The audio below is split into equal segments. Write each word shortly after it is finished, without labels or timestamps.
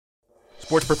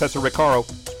Sports Professor Rick Horrow,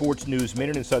 Sports News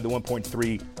Minute inside the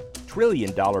 $1.3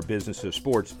 trillion business of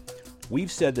sports.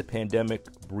 We've said the pandemic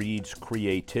breeds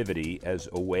creativity as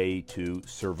a way to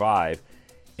survive.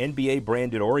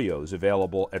 NBA-branded Oreos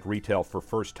available at retail for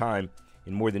first time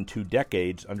in more than 2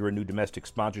 decades under a new domestic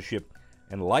sponsorship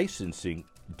and licensing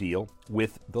deal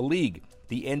with the league.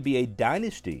 The NBA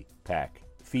Dynasty Pack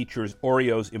features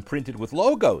Oreos imprinted with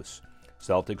logos: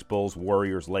 Celtics, Bulls,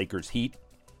 Warriors, Lakers, Heat,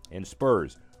 and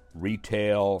Spurs.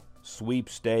 Retail,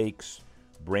 sweepstakes,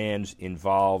 brands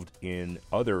involved in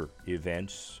other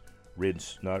events: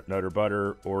 Ritz, Nutter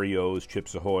Butter, Oreos,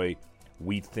 Chips Ahoy,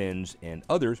 Wheat Thins, and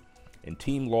others. And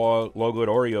team logoed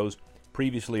Oreos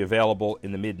previously available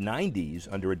in the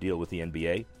mid-90s under a deal with the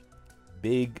NBA.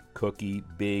 Big cookie,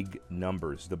 big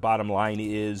numbers. The bottom line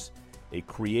is a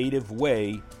creative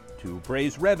way to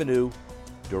raise revenue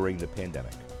during the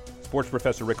pandemic. Sports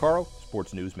Professor Rick Horrow,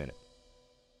 Sports News Minute.